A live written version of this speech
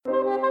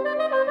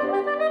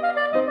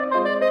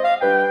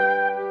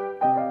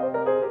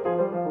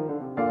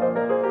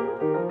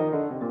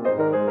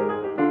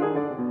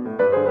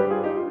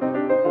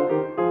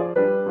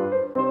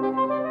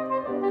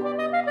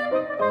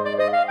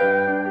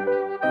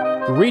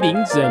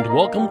Greetings and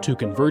welcome to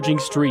Converging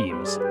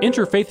Streams,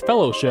 Interfaith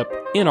Fellowship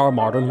in our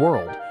modern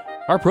world.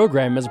 Our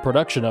program is a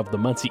production of the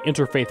Muncie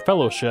Interfaith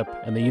Fellowship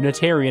and the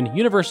Unitarian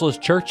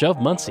Universalist Church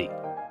of Muncie.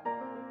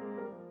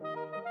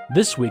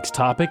 This week's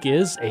topic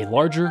is A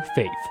Larger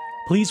Faith.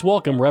 Please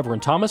welcome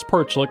Reverend Thomas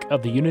Perchlik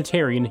of the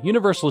Unitarian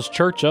Universalist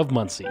Church of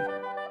Muncie.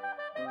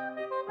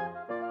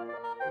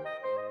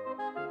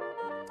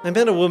 I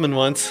met a woman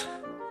once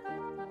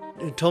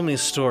who told me a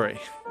story.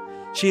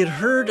 She had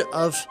heard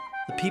of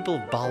the people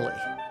of Bali,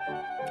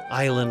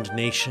 island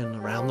nation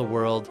around the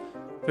world,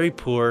 very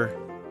poor,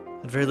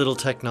 had very little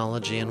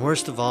technology, and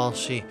worst of all,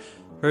 she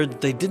heard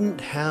they didn't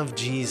have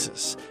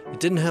Jesus. It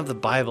didn't have the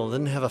Bible,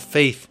 didn't have a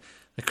faith,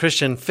 a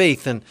Christian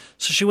faith, and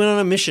so she went on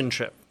a mission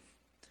trip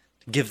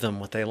to give them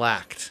what they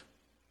lacked.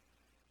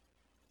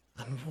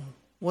 And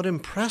what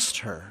impressed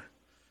her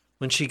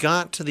when she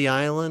got to the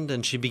island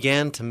and she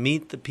began to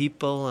meet the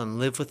people and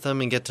live with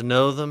them and get to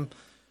know them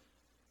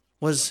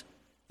was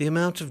the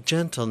amount of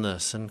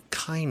gentleness and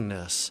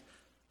kindness,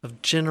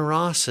 of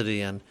generosity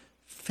and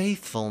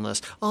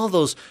faithfulness, all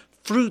those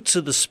fruits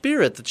of the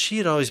Spirit that she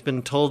had always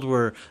been told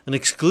were an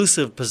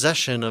exclusive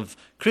possession of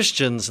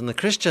Christians in the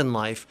Christian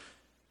life.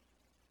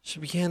 She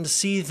began to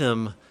see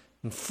them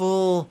in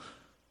full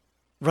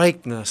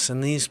ripeness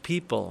in these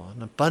people,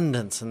 in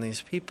abundance in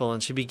these people,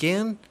 and she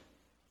began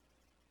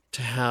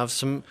to have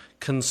some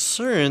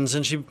concerns,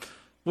 and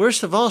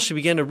worst of all, she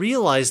began to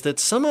realize that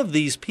some of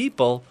these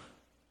people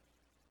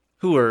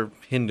who were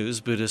Hindus,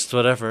 Buddhists,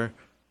 whatever,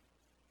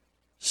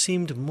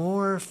 seemed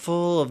more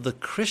full of the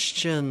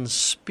Christian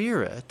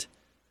spirit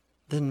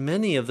than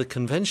many of the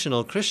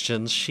conventional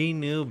Christians she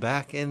knew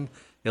back in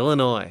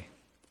Illinois.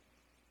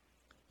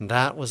 And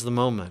that was the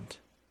moment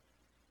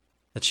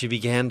that she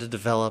began to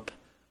develop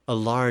a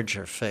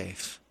larger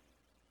faith.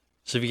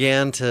 She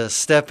began to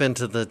step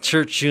into the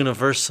Church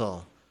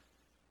Universal.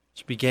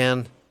 She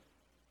began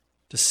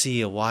to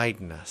see a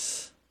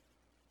wideness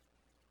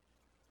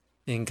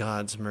in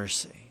God's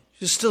mercy.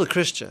 She was still a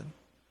Christian,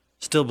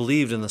 still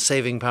believed in the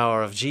saving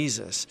power of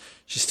Jesus.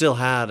 She still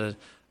had a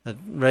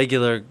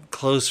regular,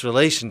 close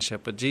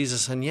relationship with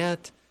Jesus, and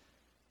yet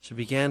she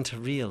began to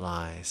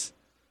realize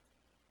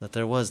that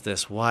there was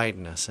this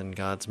wideness in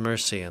God's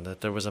mercy and that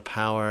there was a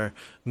power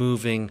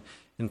moving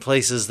in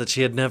places that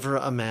she had never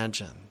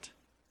imagined.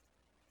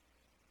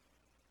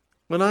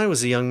 When I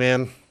was a young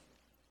man,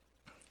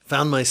 I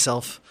found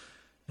myself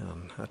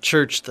in a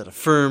church that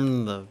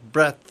affirmed the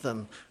breadth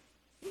and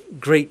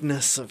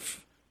greatness of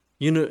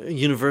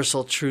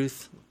universal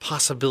truth,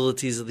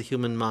 possibilities of the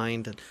human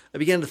mind, and I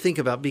began to think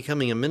about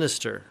becoming a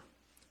minister.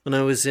 When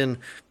I was in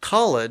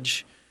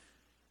college,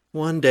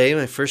 one day,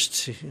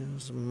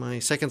 my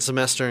second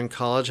semester in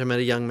college, I met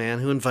a young man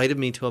who invited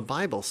me to a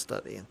Bible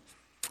study. And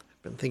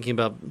I've been thinking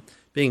about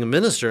being a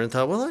minister and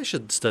thought, well, I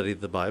should study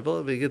the Bible.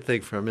 It'd be a good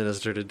thing for a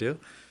minister to do.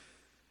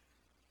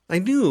 I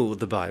knew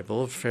the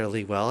Bible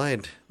fairly well. I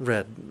had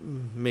read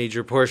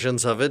major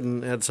portions of it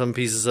and had some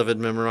pieces of it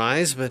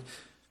memorized, but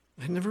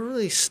I never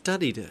really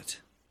studied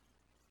it.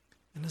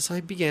 And as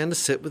I began to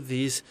sit with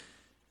these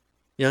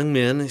young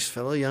men, these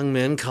fellow young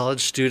men,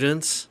 college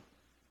students,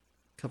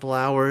 a couple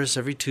hours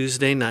every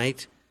Tuesday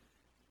night,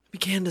 I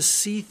began to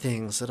see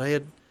things that I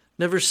had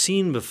never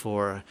seen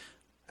before.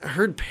 I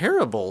heard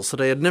parables that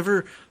I had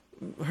never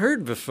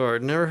heard before,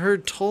 never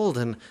heard told,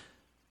 and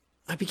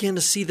I began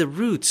to see the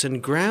roots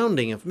and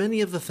grounding of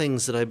many of the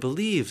things that I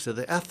believed,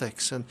 the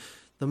ethics and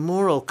the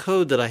moral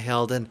code that I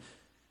held, and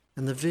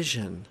the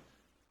vision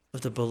of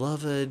the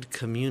beloved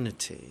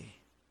community.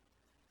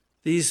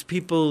 These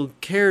people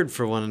cared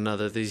for one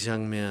another, these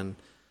young men.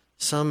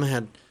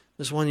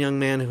 There's one young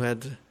man who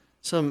had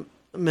some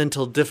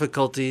mental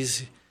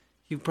difficulties.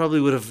 He probably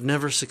would have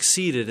never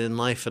succeeded in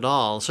life at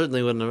all,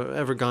 certainly wouldn't have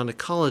ever gone to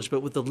college,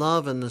 but with the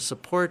love and the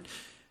support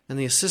and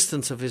the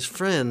assistance of his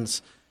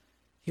friends,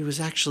 he was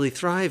actually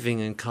thriving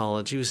in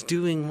college. He was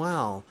doing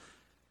well.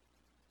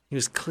 He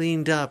was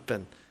cleaned up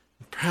and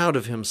proud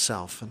of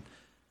himself, and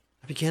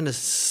I began to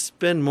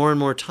spend more and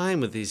more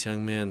time with these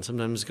young men,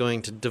 sometimes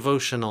going to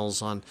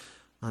devotionals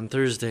on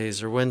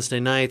Thursdays or Wednesday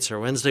nights or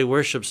Wednesday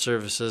worship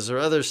services or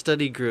other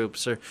study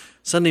groups or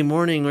Sunday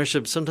morning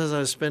worship. Sometimes I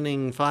was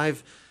spending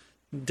 5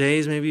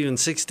 days, maybe even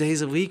 6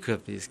 days a week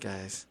with these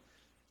guys.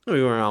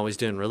 We weren't always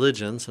doing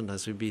religion.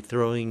 Sometimes we'd be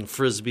throwing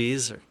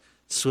frisbees or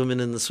swimming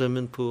in the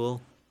swimming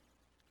pool.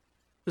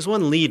 There's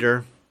one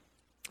leader.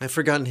 I've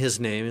forgotten his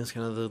name. He was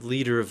kind of the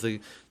leader of the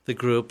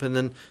group. And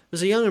then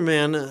there's a younger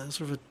man,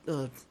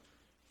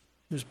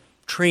 he was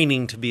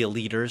training to be a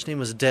leader. His name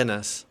was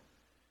Dennis,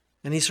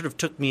 and he sort of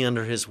took me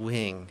under his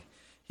wing.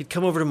 He'd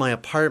come over to my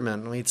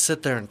apartment, and we'd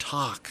sit there and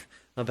talk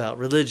about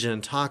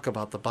religion, talk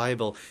about the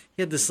Bible.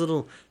 He had this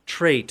little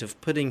trait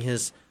of putting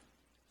his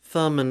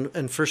thumb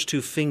and first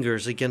two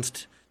fingers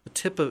against the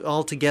tip of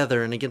all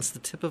together and against the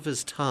tip of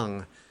his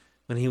tongue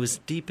when he was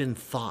deep in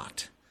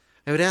thought.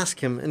 I would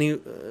ask him,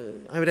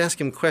 I would ask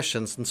him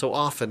questions, and so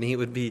often he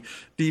would be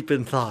deep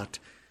in thought,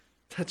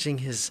 touching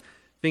his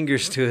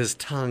fingers to his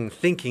tongue,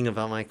 thinking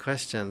about my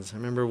questions. I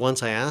remember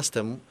once I asked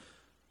him,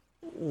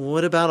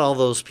 what about all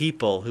those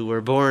people who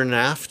were born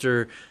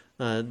after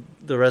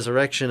the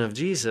resurrection of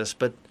Jesus,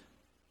 but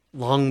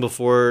long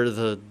before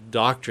the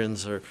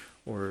doctrines or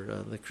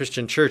the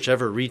Christian church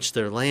ever reached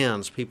their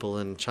lands? People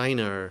in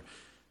China or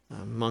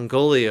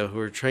Mongolia who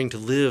are trying to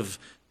live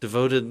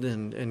devoted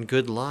and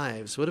good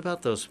lives. What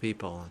about those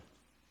people?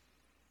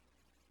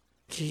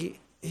 He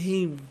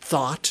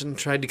thought and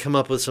tried to come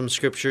up with some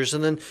scriptures,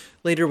 and then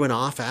later went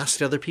off,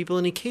 asked other people,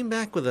 and he came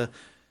back with a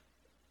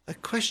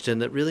question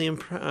that really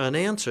an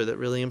answer that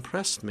really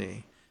impressed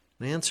me.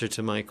 An answer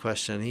to my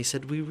question. He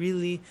said, "We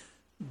really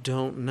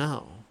don't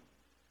know."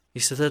 He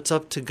said, "That's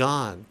up to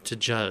God to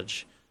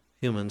judge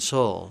human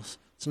souls.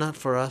 It's not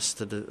for us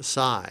to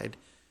decide.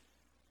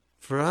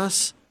 For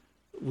us,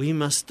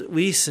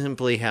 we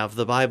simply have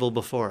the Bible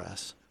before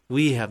us.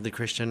 We have the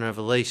Christian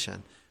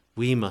revelation.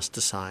 We must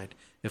decide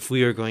if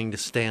we are going to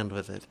stand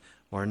with it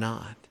or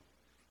not."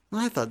 And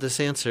I thought this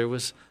answer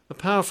was a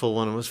powerful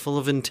one. It was full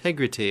of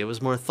integrity. It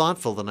was more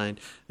thoughtful than I'd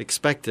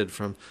expected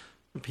from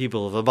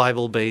people of a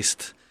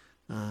Bible-based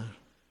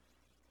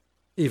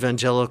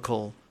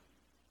evangelical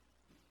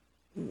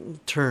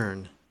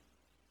turn.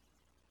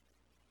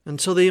 And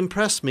so they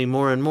impressed me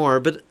more and more.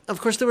 But, of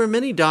course, there were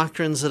many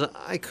doctrines that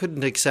I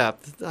couldn't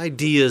accept,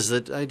 ideas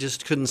that I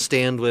just couldn't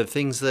stand with,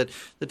 things that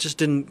just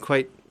didn't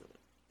quite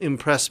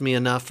impress me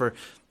enough, or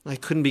I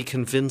couldn't be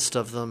convinced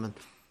of them. And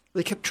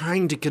they kept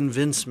trying to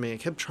convince me. They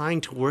kept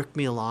trying to work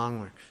me along.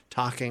 We're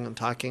talking and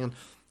talking. And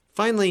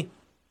finally,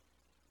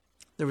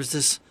 there was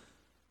this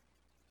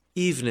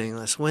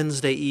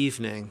Wednesday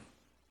evening.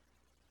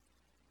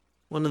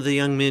 One of the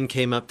young men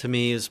came up to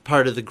me as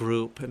part of the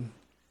group, and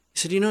he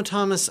said, "You know,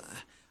 Thomas,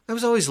 I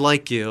was always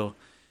like you."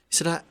 He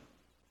said,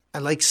 I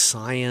like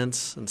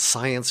science and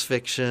science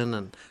fiction,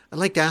 and I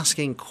liked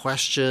asking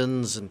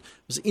questions and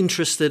was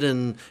interested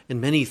in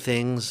many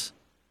things.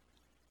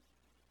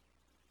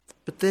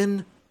 But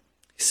then,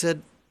 he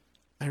said,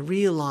 I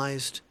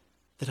realized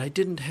that I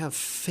didn't have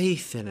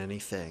faith in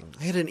anything.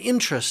 I had an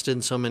interest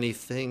in so many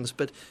things,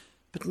 but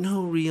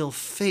no real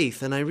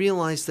faith. And I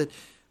realized that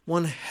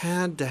one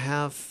had to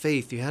have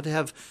faith. You had to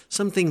have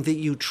something that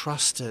you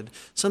trusted,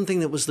 something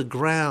that was the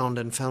ground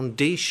and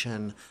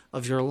foundation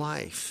of your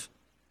life.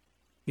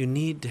 You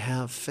need to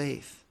have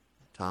faith,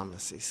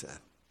 Thomas, he said.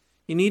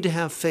 You need to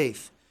have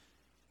faith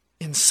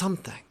in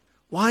something.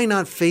 Why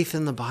not faith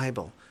in the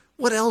Bible?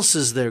 What else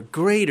is there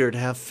greater to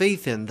have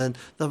faith in than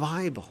the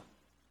Bible?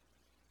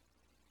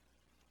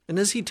 And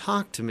as he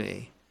talked to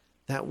me,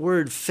 that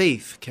word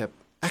faith kept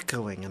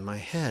echoing in my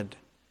head.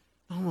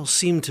 It almost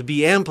seemed to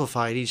be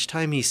amplified each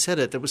time he said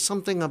it. There was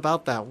something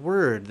about that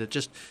word that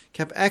just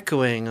kept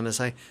echoing. And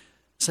as I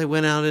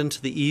went out into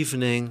the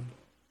evening,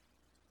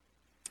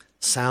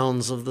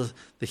 sounds of the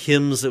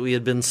hymns that we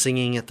had been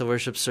singing at the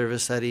worship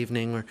service that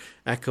evening were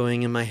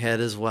echoing in my head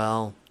as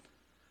well.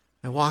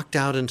 I walked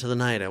out into the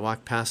night. I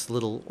walked past the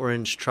little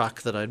orange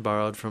truck that I'd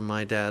borrowed from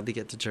my dad to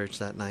get to church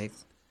that night.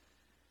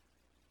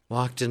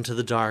 Walked into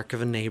the dark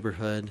of a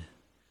neighborhood.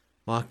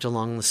 Walked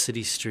along the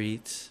city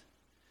streets.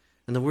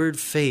 And the word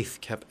faith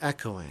kept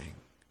echoing.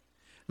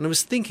 And I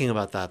was thinking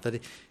about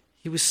that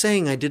he was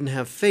saying I didn't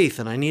have faith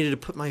and I needed to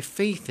put my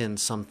faith in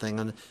something,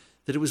 and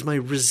that it was my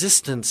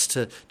resistance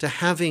to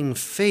having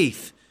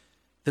faith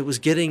that was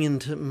getting in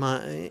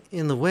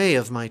the way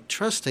of my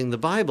trusting the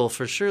Bible.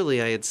 For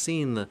surely I had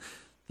seen the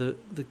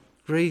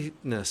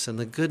greatness and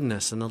the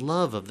goodness and the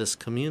love of this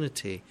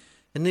community.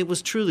 And it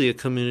was truly a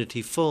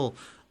community full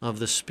of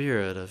the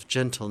spirit of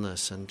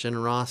gentleness and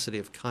generosity,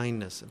 of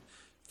kindness and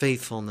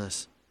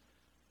faithfulness.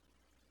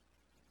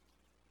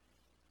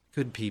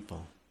 Good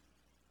people.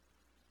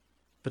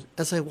 But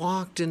as I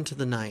walked into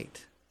the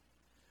night,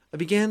 I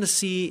began to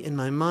see in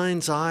my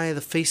mind's eye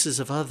the faces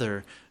of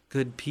other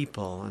good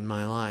people in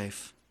my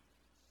life.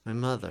 My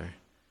mother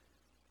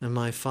and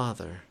my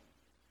father.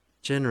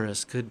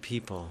 Generous, good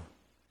people.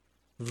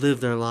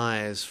 Live their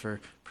lives for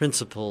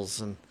principles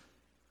and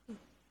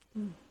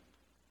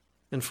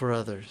for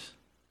others.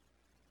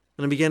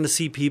 And I began to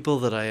see people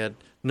that I had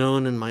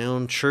known in my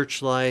own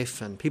church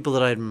life and people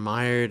that I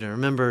admired. I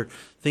remember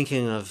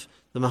thinking of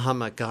the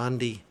Mahatma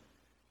Gandhi.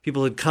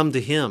 People had come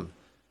to him,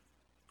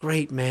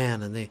 great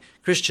man, and the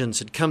Christians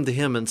had come to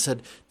him and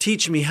said,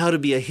 "Teach me how to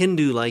be a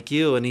Hindu like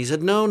you." And he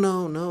said,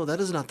 No, that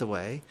is not the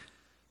way.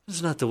 That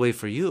is not the way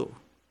for you.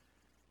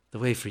 The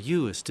way for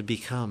you is to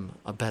become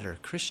a better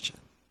Christian.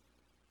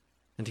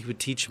 And he would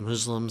teach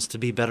Muslims to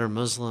be better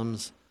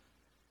Muslims.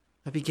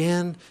 I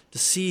began to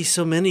see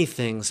so many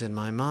things in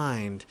my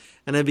mind,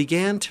 and I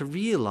began to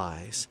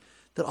realize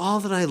that all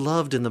that I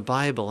loved in the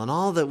Bible and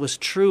all that was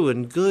true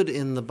and good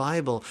in the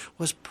Bible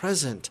was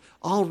present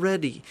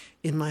already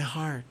in my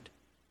heart.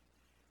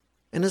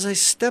 And as I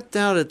stepped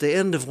out at the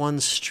end of one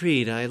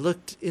street, I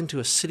looked into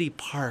a city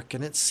park,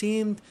 and it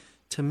seemed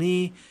to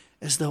me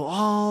as though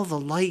all the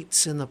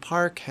lights in the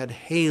park had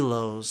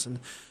halos, and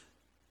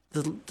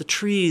the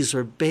trees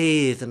were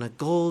bathed in a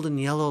golden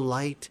yellow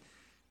light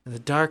in the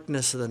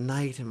darkness of the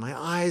night, and my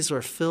eyes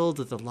were filled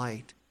with the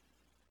light.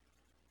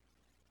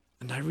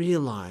 And I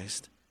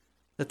realized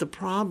that the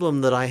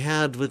problem that I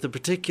had with the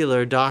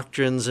particular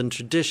doctrines and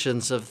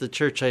traditions of the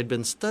church I'd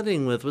been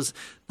studying with was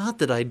not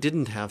that I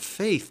didn't have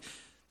faith.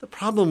 The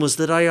problem was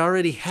that I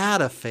already had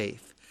a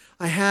faith.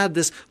 I had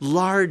this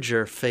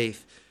larger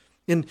faith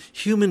in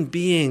human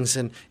beings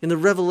and in the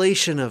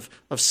revelation of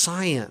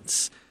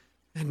science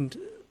and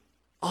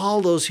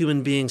all those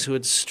human beings who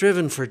had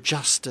striven for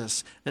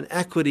justice and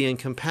equity and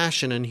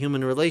compassion in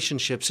human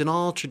relationships in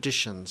all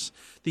traditions,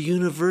 the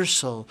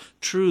universal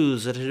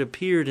truths that had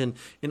appeared in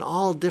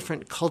all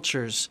different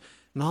cultures,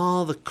 in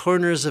all the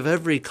corners of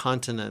every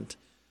continent,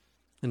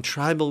 in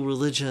tribal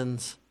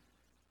religions,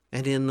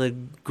 and in the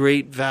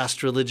great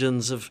vast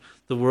religions of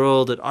the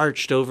world that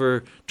arched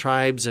over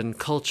tribes and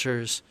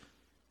cultures.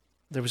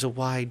 There was a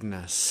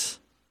wideness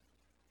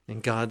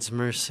in God's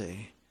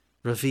mercy,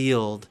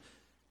 revealed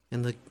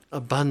in the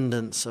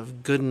abundance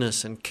of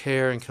goodness and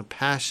care and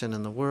compassion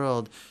in the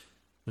world.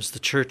 Was the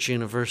church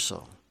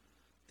universal,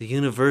 the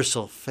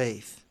universal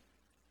faith.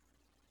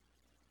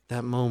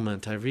 That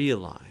moment I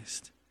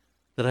realized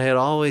that I had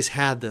always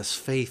had this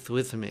faith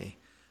with me.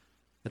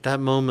 At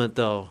that moment,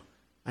 though,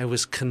 I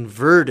was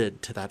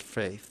converted to that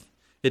faith.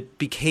 It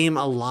became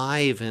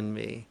alive in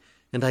me,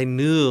 and I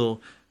knew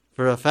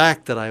for a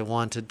fact that I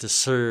wanted to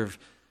serve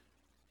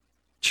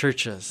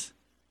churches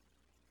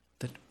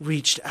that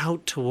reached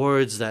out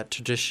towards that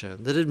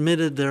tradition, that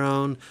admitted their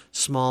own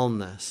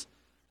smallness,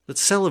 that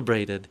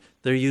celebrated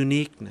their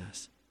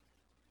uniqueness,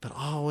 but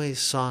always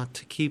sought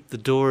to keep the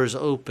doors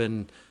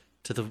open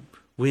to the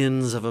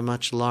winds of a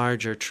much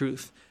larger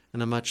truth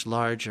and a much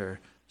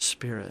larger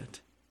spirit.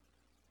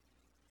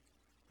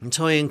 And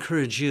so I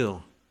encourage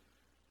you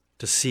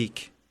to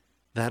seek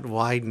that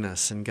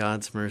wideness in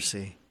God's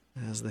mercy,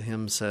 as the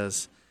hymn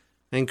says.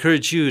 I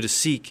encourage you to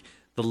seek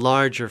the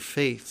larger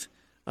faith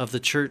of the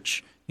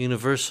church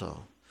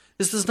universal.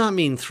 This does not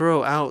mean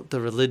throw out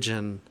the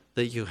religion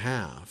that you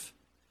have.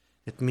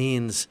 It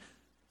means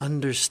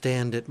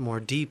understand it more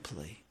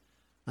deeply.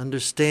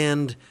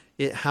 Understand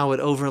it, how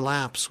it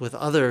overlaps with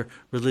other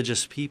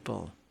religious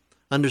people.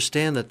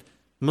 Understand that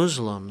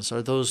Muslims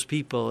are those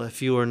people,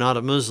 if you are not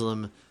a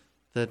Muslim,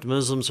 that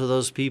Muslims are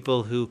those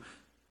people who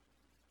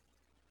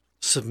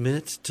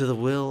submit to the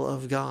will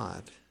of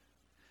God,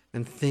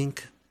 and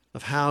think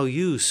of how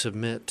you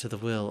submit to the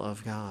will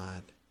of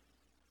God.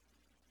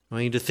 I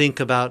want you to think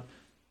about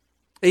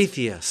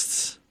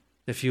atheists,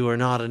 if you are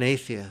not an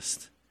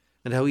atheist,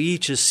 and how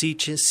each is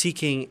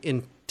seeking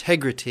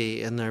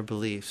integrity in their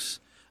beliefs,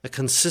 a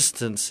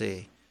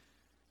consistency,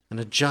 and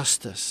a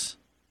justice,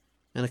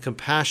 and a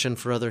compassion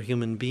for other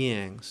human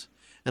beings,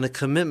 and a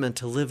commitment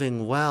to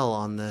living well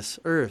on this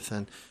earth.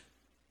 And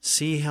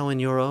see how in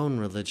your own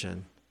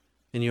religion,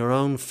 in your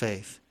own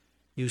faith,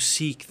 you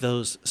seek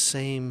those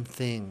same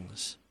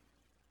things.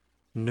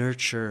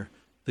 Nurture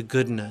the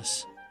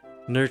goodness,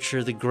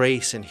 nurture the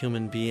grace in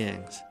human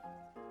beings.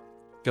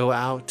 Go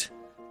out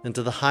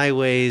into the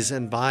highways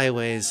and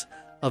byways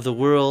of the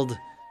world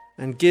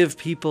and give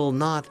people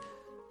not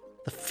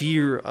the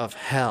fear of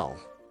hell,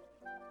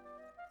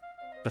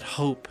 but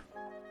hope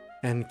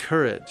and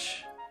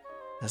courage.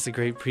 As the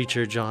great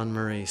preacher John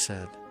Murray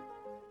said,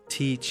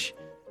 teach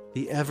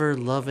the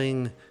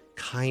ever-loving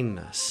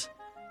kindness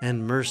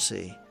and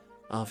mercy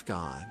of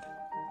God.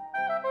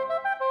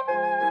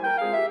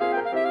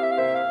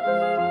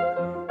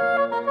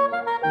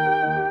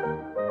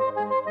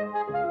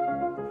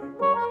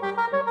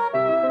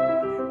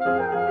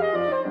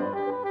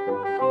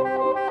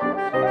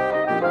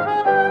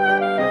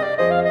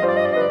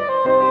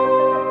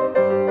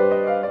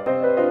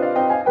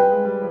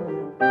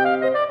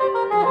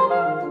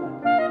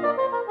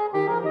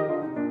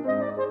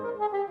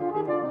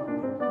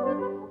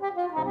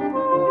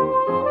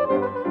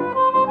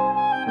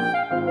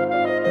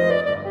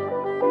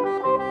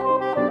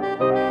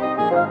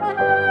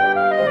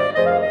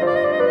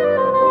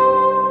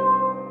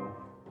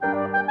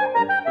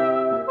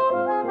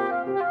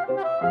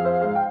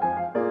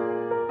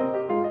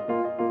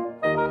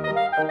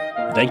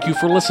 Thank you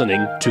for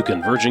listening to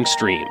Converging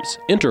Streams,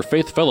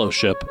 Interfaith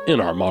Fellowship in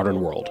Our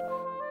Modern World.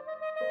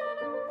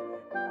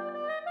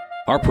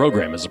 Our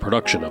program is a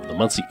production of the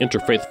Muncie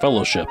Interfaith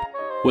Fellowship,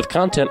 with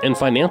content and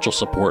financial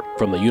support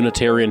from the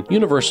Unitarian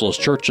Universalist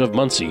Church of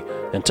Muncie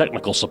and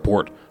technical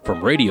support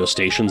from radio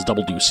stations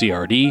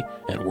WCRD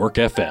and Work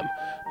FM.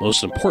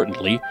 Most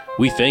importantly,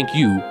 we thank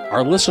you,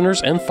 our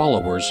listeners and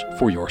followers,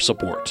 for your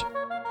support.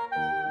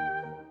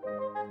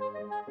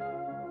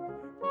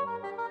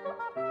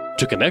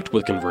 To connect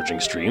with Converging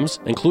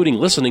Streams, including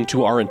listening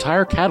to our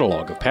entire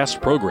catalog of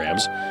past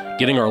programs,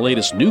 getting our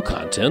latest new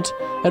content,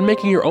 and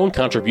making your own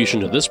contribution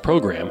to this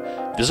program,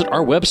 visit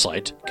our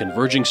website,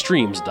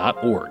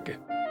 convergingstreams.org.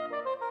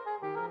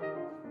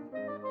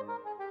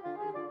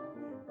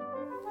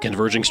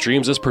 Converging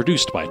Streams is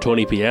produced by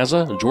Tony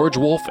Piazza, George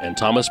Wolf, and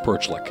Thomas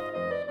Perchlik.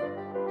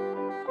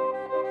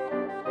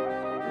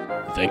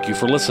 Thank you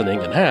for listening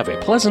and have a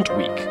pleasant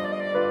week.